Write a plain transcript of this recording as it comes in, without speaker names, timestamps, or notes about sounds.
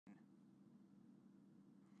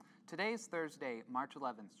Today is Thursday, March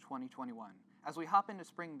 11th, 2021. As we hop into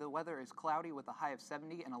spring, the weather is cloudy with a high of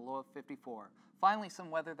 70 and a low of 54. Finally, some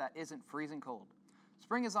weather that isn't freezing cold.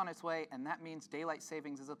 Spring is on its way, and that means daylight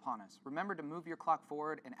savings is upon us. Remember to move your clock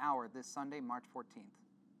forward an hour this Sunday, March 14th.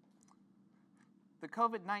 The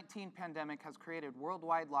COVID-19 pandemic has created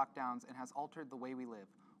worldwide lockdowns and has altered the way we live.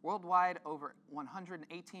 Worldwide, over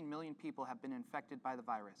 118 million people have been infected by the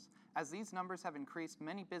virus. As these numbers have increased,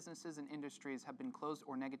 many businesses and industries have been closed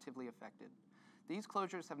or negatively affected. These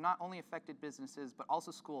closures have not only affected businesses, but also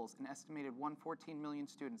schools. An estimated 114 million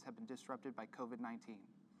students have been disrupted by COVID-19.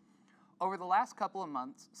 Over the last couple of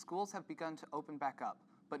months, schools have begun to open back up,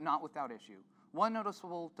 but not without issue. One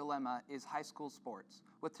noticeable dilemma is high school sports.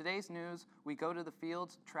 With today's news, we go to the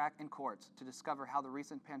fields, track, and courts to discover how the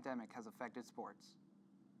recent pandemic has affected sports.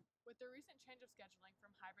 With the recent change of scheduling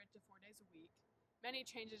from hybrid to 4 days a week, many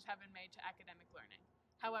changes have been made to academic learning.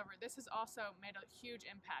 However, this has also made a huge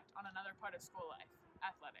impact on another part of school life,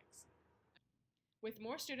 athletics. With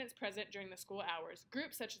more students present during the school hours,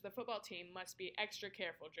 groups such as the football team must be extra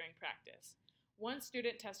careful during practice. One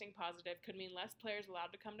student testing positive could mean less players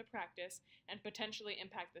allowed to come to practice and potentially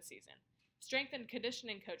impact the season. Strength and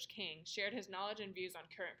conditioning coach King shared his knowledge and views on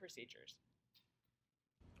current procedures.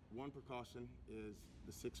 One precaution is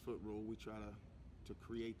the 6-foot rule. We try to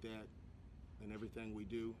create that in everything we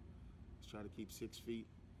do. Let's try to keep 6 feet,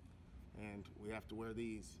 and we have to wear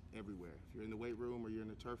these everywhere. If you're in the weight room or you're in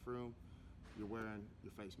the turf room, you're wearing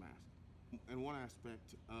your face mask. And one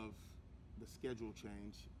aspect of the schedule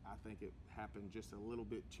change, I think it happened just a little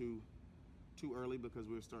bit too early because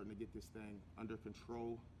we were starting to get this thing under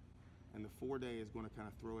control, and the 4-day is going to kind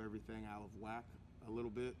of throw everything out of whack a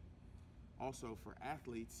little bit. Also, for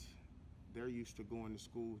athletes, they're used to going to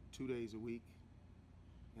school 2 days a week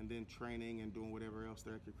and then training and doing whatever else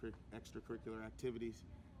their extracurricular activities.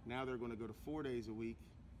 Now they're going to go to 4 days a week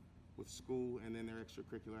with school and then their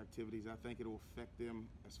extracurricular activities. I think it will affect them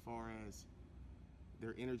as far as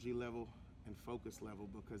their energy level and focus level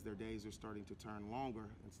because their days are starting to turn longer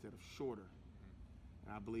instead of shorter.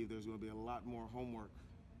 And I believe there's going to be a lot more homework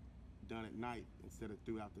done at night instead of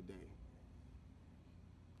throughout the day.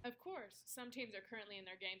 Of course, some teams are currently in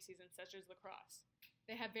their game season, such as lacrosse.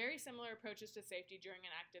 They have very similar approaches to safety during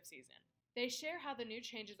an active season. They share how the new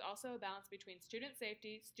change is also a balance between student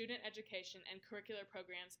safety, student education, and curricular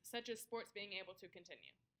programs, such as sports being able to continue.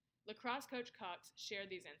 Lacrosse coach Cox shared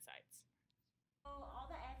these insights. All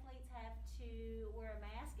the athletes have to wear a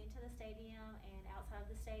mask into the stadium and outside of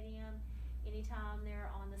the stadium. Anytime they're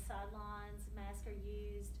on the sidelines, masks are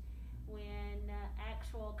used. When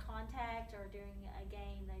actual contact or during a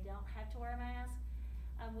game, they don't have to wear a mask.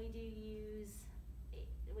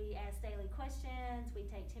 We ask daily questions, we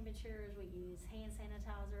take temperatures, we use hand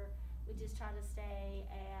sanitizer. We just try to stay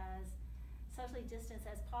as socially distanced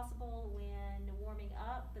as possible when warming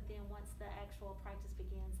up, but then once the actual practice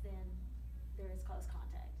begins, then there is close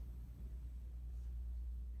contact.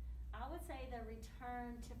 I would say the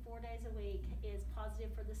return to 4 days a week is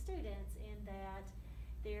positive for the students in that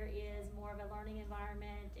there is more of a learning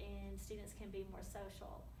environment and students can be more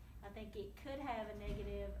social. I think it could have a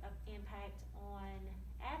negative impact on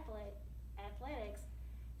athletics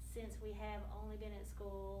since we have only been at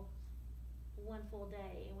school 1 full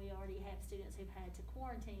day and we already have students who've had to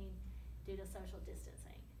quarantine due to social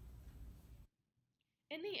distancing.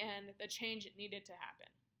 In the end, the change needed to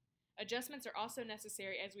happen. Adjustments are also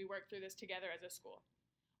necessary as we work through this together as a school.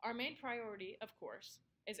 Our main priority, of course,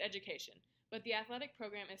 is education, but the athletic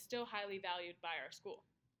program is still highly valued by our school.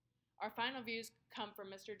 Our final views come from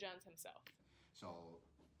Mr. Jones himself. So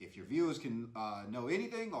if your viewers can know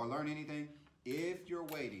anything or learn anything, if you're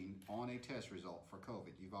waiting on a test result for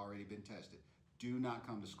COVID, you've already been tested, do not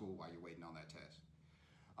come to school while you're waiting on that test.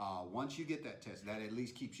 Once you get that test, that at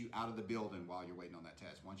least keeps you out of the building while you're waiting on that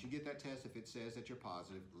test. Once you get that test, if it says that you're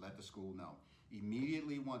positive, let the school know.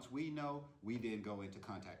 Immediately once we know, we then go into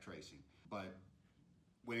contact tracing. But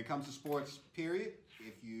when it comes to sports, period,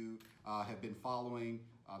 if you have been following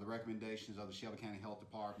the recommendations of the Shelby County Health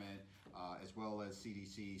Department, as well as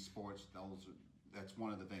CDC sports, that's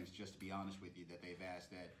one of the things, just to be honest with you, that they've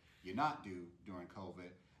asked that you not do during COVID.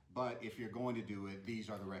 But if you're going to do it, these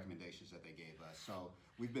are the recommendations that they gave us. So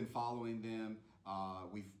we've been following them.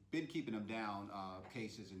 We've been keeping them down.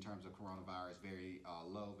 Cases in terms of coronavirus very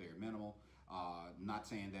low, very minimal. Not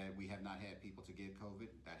saying that we have not had people to get COVID.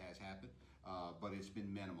 That has happened. But it's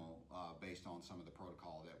been minimal based on some of the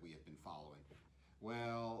protocol that we have been following.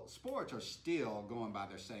 Well, sports are still going by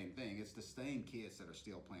their same thing. It's the same kids that are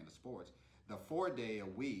still playing the sports. The 4-day a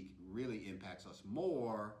week really impacts us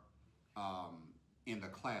more in the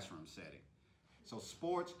classroom setting. So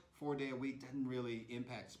sports, 4 day a week, doesn't really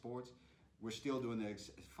impact sports. We're still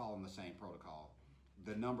following the same protocol.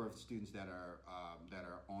 The number of students that are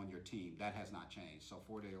on your team, that has not changed. So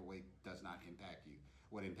 4 day a week does not impact you.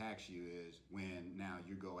 What impacts you is when now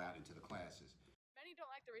you go out into the classes. Many don't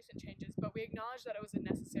like the recent changes, but we acknowledge that it was a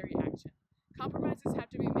necessary action. Compromises have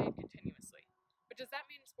to be made continuously. But does that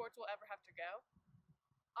mean sports will ever have to go?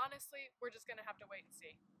 Honestly, we're just going to have to wait and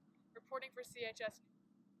see. Reporting for CHS.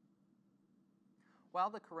 While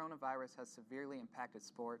the coronavirus has severely impacted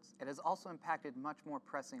sports, it has also impacted much more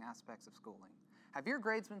pressing aspects of schooling. Have your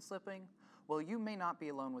grades been slipping? Well, you may not be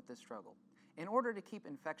alone with this struggle. In order to keep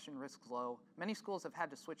infection risks low, many schools have had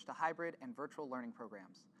to switch to hybrid and virtual learning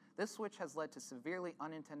programs. This switch has led to severely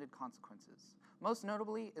unintended consequences. Most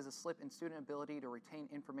notably is a slip in student ability to retain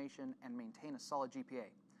information and maintain a solid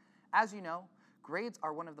GPA. As you know, grades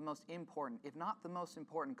are one of the most important, if not the most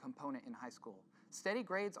important, component in high school. Steady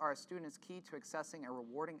grades are a student's key to accessing a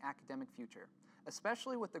rewarding academic future.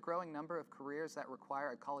 Especially with the growing number of careers that require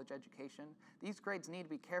a college education, these grades need to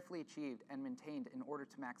be carefully achieved and maintained in order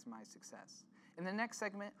to maximize success. In the next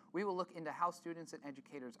segment, we will look into how students and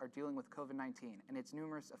educators are dealing with COVID-19 and its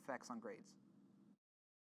numerous effects on grades.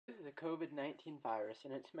 Due to the COVID-19 virus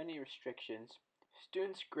and its many restrictions,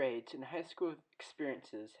 students' grades and high school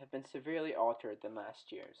experiences have been severely altered than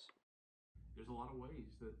last year's. There's a lot of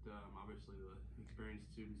ways that obviously the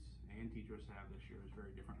experienced students and teachers have this year is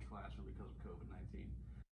very different in the classroom because of COVID-19.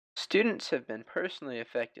 Students have been personally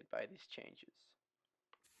affected by these changes.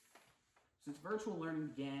 Since virtual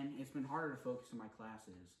learning began, it's been harder to focus on my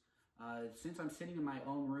classes. Since I'm sitting in my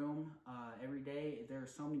own room every day, there are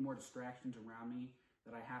so many more distractions around me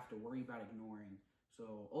that I have to worry about ignoring.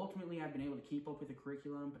 So ultimately, I've been able to keep up with the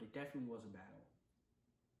curriculum, but it definitely was a battle.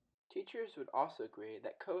 Teachers would also agree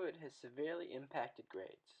that COVID has severely impacted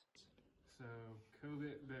grades. So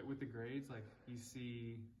COVID, with the grades, like you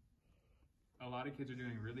see a lot of kids are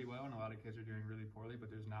doing really well and a lot of kids are doing really poorly, but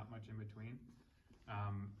there's not much in between.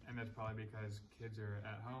 And that's probably because kids are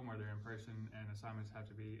at home or they're in person and assignments have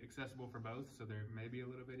to be accessible for both, so they're maybe a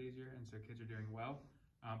little bit easier, and so kids are doing well.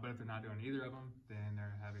 But if they're not doing either of them, then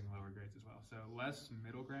they're having lower grades as well. So less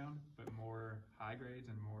middle ground, but more high grades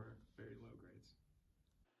and more very low grades.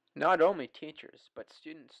 Not only teachers, but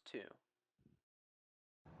students too.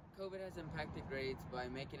 COVID has impacted grades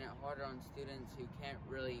by making it harder on students who can't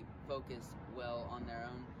really focus well on their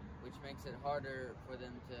own, which makes it harder for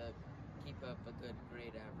them to keep up a good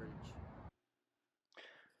grade average.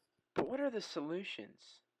 But what are the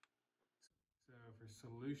solutions? So for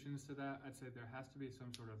solutions to that, I'd say there has to be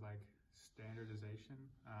some sort of like standardization.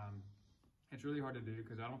 It's really hard to do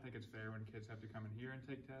because I don't think it's fair when kids have to come in here and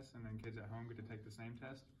take tests and then kids at home get to take the same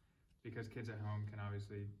test, because kids at home can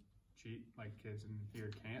obviously cheat like kids in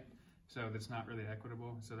here can't. So that's not really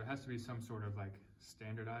equitable. So there has to be some sort of like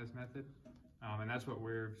standardized method. And that's what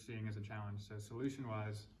we're seeing as a challenge. So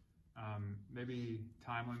solution-wise, maybe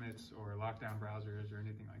time limits or lockdown browsers or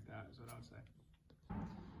anything like that is what I would say.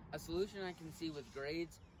 A solution I can see with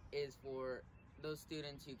grades is for those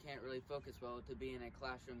students who can't really focus well to be in a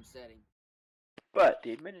classroom setting. But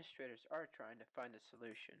the administrators are trying to find a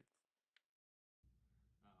solution.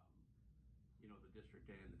 The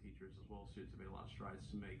district and the teachers as well as students have made a lot of strides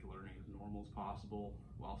to make learning as normal as possible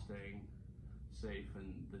while staying safe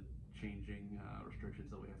and the changing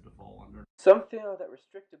restrictions that we have to fall under. Some feel that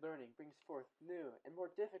restricted learning brings forth new and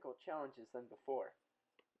more difficult challenges than before.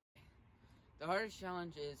 The hardest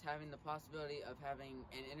challenge is having the possibility of having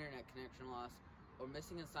an internet connection loss or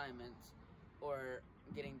missing assignments or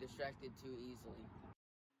getting distracted too easily.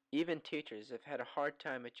 Even teachers have had a hard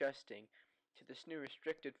time adjusting to this new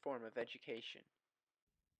restricted form of education.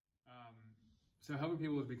 So helping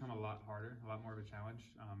people has become a lot harder, a lot more of a challenge.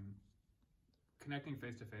 Connecting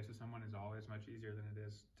face-to-face with someone is always much easier than it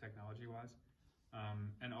is technology-wise.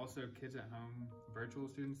 And also kids at home, virtual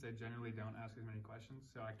students, they generally don't ask as many questions,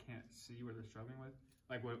 so I can't see what they're struggling with.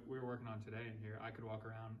 Like what we were working on today in here, I could walk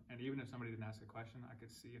around, and even if somebody didn't ask a question, I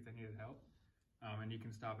could see if they needed help. And you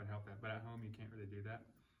can stop and help that, but at home you can't really do that.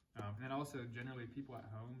 And then also generally people at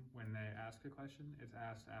home, when they ask a question, it's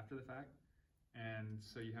asked after the fact. And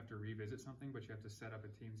so you have to revisit something, but you have to set up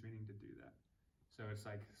a Teams meeting to do that. So it's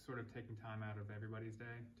like sort of taking time out of everybody's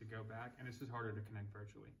day to go back, and it's just harder to connect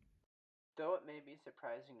virtually. Though it may be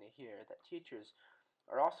surprising to hear that teachers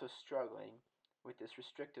are also struggling with this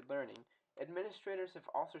restricted learning, administrators have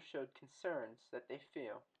also showed concerns that they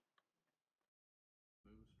feel.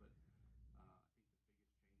 But I think the biggest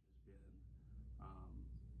change has been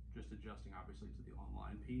just adjusting obviously to the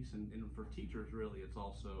online piece, and for teachers really it's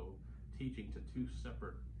also teaching to two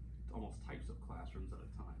separate almost types of classrooms at a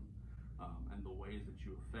time. And the ways that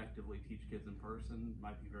you effectively teach kids in person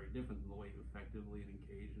might be very different than the way you effectively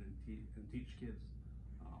engage and teach kids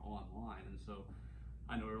online. And so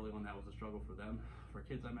I know early on that was a struggle for them. For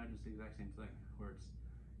kids, I imagine it's the exact same thing, where it's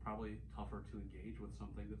probably tougher to engage with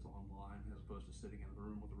something that's online as opposed to sitting in the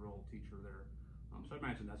room with a real teacher there. So I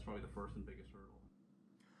imagine that's probably the first and biggest hurdle.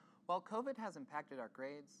 While COVID has impacted our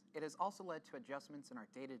grades, it has also led to adjustments in our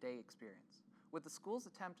day-to-day experience. With the school's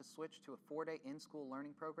attempt to switch to a 4-day in-school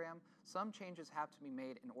learning program, some changes have to be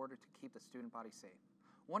made in order to keep the student body safe.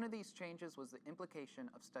 One of these changes was the implication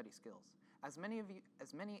of study skills. As many of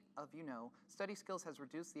you know, study skills has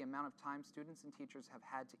reduced the amount of time students and teachers have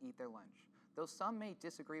had to eat their lunch. Though some may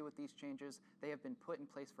disagree with these changes, they have been put in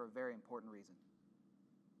place for a very important reason.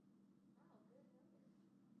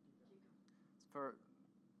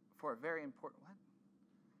 For a very important, what?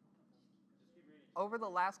 Over the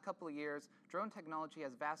last couple of years, drone technology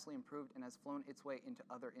has vastly improved and has flown its way into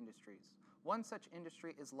other industries. One such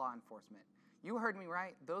industry is law enforcement. You heard me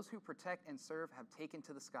right, those who protect and serve have taken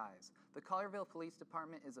to the skies. The Collierville Police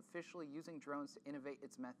Department is officially using drones to innovate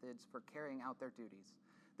its methods for carrying out their duties.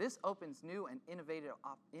 This opens new and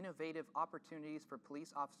innovative opportunities for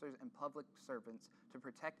police officers and public servants to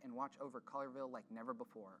protect and watch over Collierville like never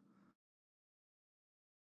before.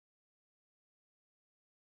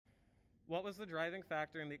 What was the driving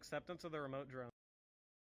factor in the acceptance of the remote drone?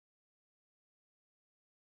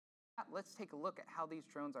 Let's take a look at how these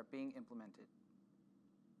drones are being implemented.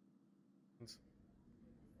 I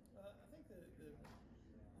think the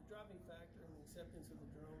driving factor in the acceptance of the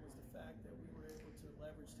drone was the fact that we were able to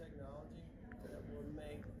leverage technology that will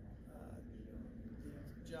make the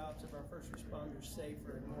jobs of our first responders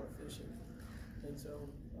safer and more efficient. And so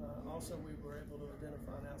also we were able to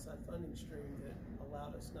identify an outside funding stream that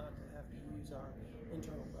allowed us not to have to use our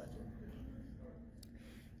internal budget.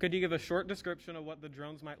 Could you give a short description of what the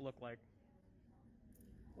drones might look like?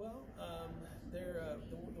 Well,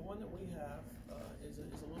 the one that we have is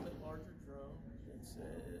a little bit larger drone. It's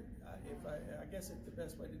I guess the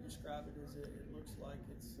best way to describe it is it looks like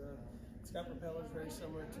it's got propellers very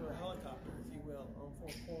similar to a helicopter, if you will, on 4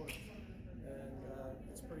 corners, and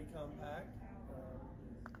it's pretty compact.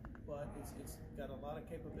 But it's got a lot of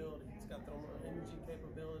capability. It's got thermal imaging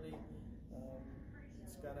capability.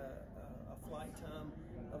 It's got a flight time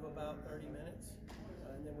of about 30 minutes,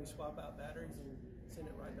 and then we swap out batteries and send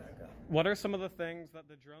it right back up. What are some of the things that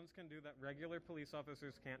the drones can do that regular police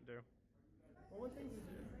officers can't do? Well,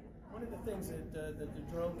 one of the things that the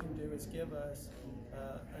drone can do is give us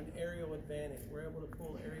an aerial advantage. We're able to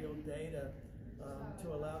pull aerial data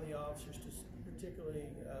to allow the officers to, particularly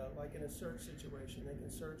like in a search situation, they can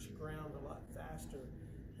search ground a lot faster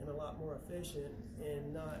and a lot more efficient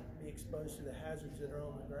and not be exposed to the hazards that are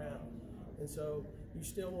on the ground. And so you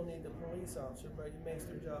still will need the police officer, but it makes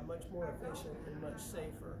their job much more efficient and much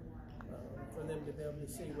safer for them to be able to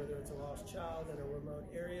see whether it's a lost child in a remote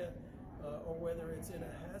area or whether it's in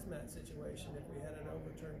a hazmat situation. If we had an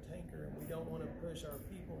overturned tanker and we don't want to push our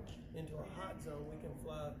people into a hot zone, we can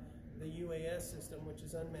fly the UAS system, which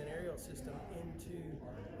is unmanned aerial system, into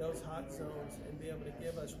those hot zones and be able to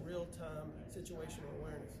give us real-time situational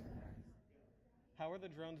awareness. How are the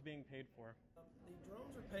drones being paid for? The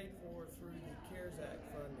drones are paid for through the CARES Act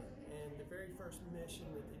funding, and the very first mission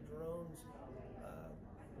that the drones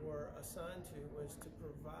were assigned to was to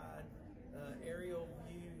provide aerial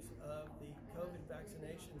views of the COVID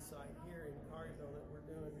vaccination site here in Collierville that we're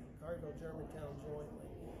doing, Collierville, Germantown jointly.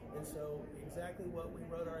 And so exactly what we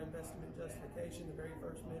wrote our investment justification, the very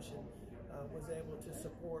first mission, was able to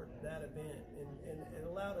support that event. And it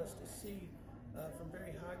allowed us to see from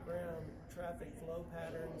very high ground traffic flow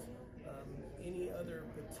patterns, any other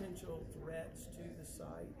potential threats to the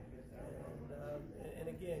site. And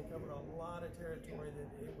again, covered a lot of territory that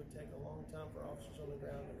it would take a long time for officers on the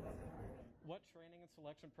ground to cover. What training and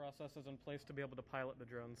selection process is in place to be able to pilot the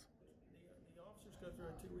drones? The officers go through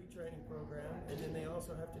a 2-week training program, and then they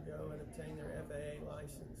also have to go and obtain their FAA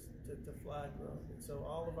license to fly drone. And so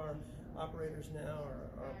all of our operators now,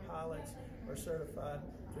 our pilots, are certified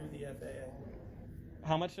through the FAA.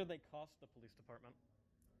 How much do they cost the police department?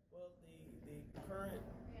 Well, the current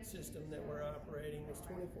system that we're operating is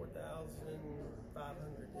 $24,500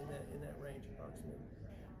 in that range approximately.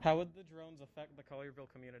 How would the drones affect the Collierville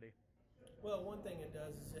community? Well, one thing it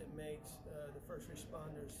does is it makes the first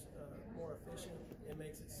responders more efficient. It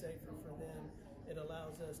makes it safer for them. It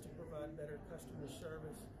allows us to provide better customer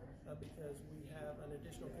service because we have an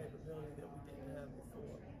additional capability that we didn't have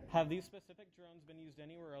before. Have these specific drones been used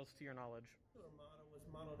anywhere else to your knowledge? The model was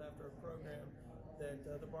modeled after a program that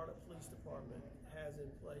the Bartlett Police Department has in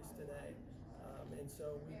place today. And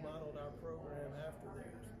so we modeled our program after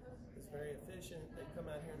theirs. As very efficient. They've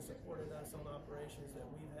come out here and supported us on operations that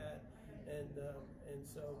we've had, and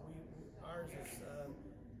so ours is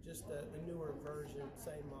just the newer version,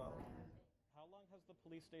 same model. How long has the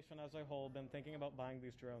police station as a whole been thinking about buying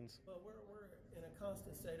these drones? Well, we're in a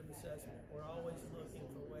constant state of assessment. We're always looking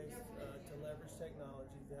for ways to leverage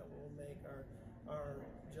technology that will make our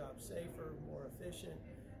job safer, more efficient,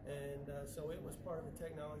 and so it was part of the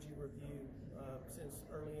technology review since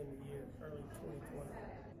early in the year, early 2020.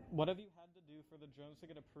 What have you had to do for the drones to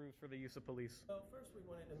get approved for the use of police? Well, first we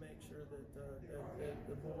wanted to make sure that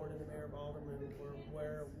the board and the mayor of Alderman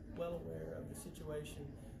were well aware of the situation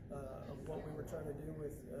of what we were trying to do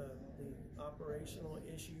with the operational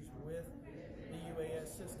issues with the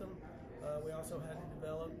UAS system. We also had to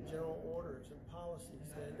develop general orders and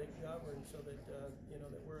policies that govern so that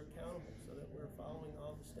that we're accountable, so that we're following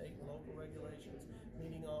all the state and local regulations,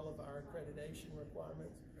 meeting all of our accreditation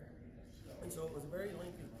requirements. And so it was a very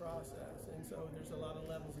lengthy process, and so there's a lot of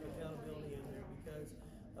levels of accountability in there because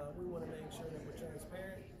we want to make sure that we're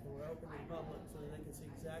transparent and we're open to the public so that they can see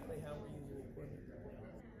exactly how we're using the equipment.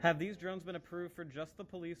 Have these drones been approved for just the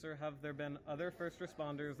police, or have there been other first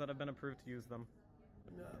responders that have been approved to use them?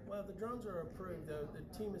 No, well, the drones are approved.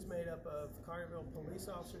 The team is made up of Collierville police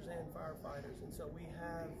officers and firefighters, and so we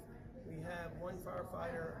have one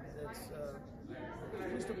firefighter that's the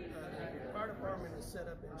fire department is set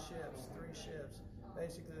up in shifts, 3 shifts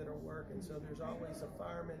basically that are working. So there's always a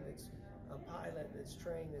fireman that's a pilot that's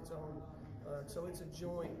trained its own. So it's a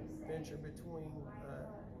joint venture between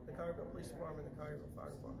the Collierville Police Department and the Collierville Fire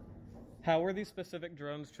Department. How were these specific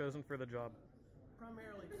drones chosen for the job?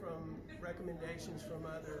 Primarily from recommendations from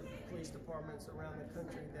other police departments around the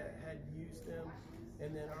country that had used them,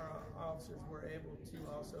 and then our officers were able to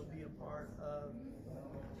also be a part of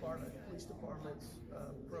the police department's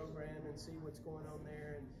program and see what's going on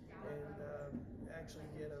there and actually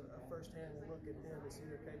get a first-hand look at them and see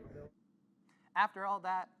their capability. After all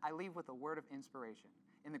that, I leave with a word of inspiration.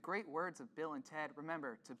 In the great words of Bill and Ted,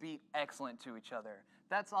 remember to be excellent to each other.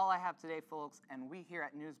 That's all I have today, folks, and we here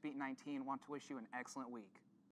at Newsbeat 19 want to wish you an excellent week.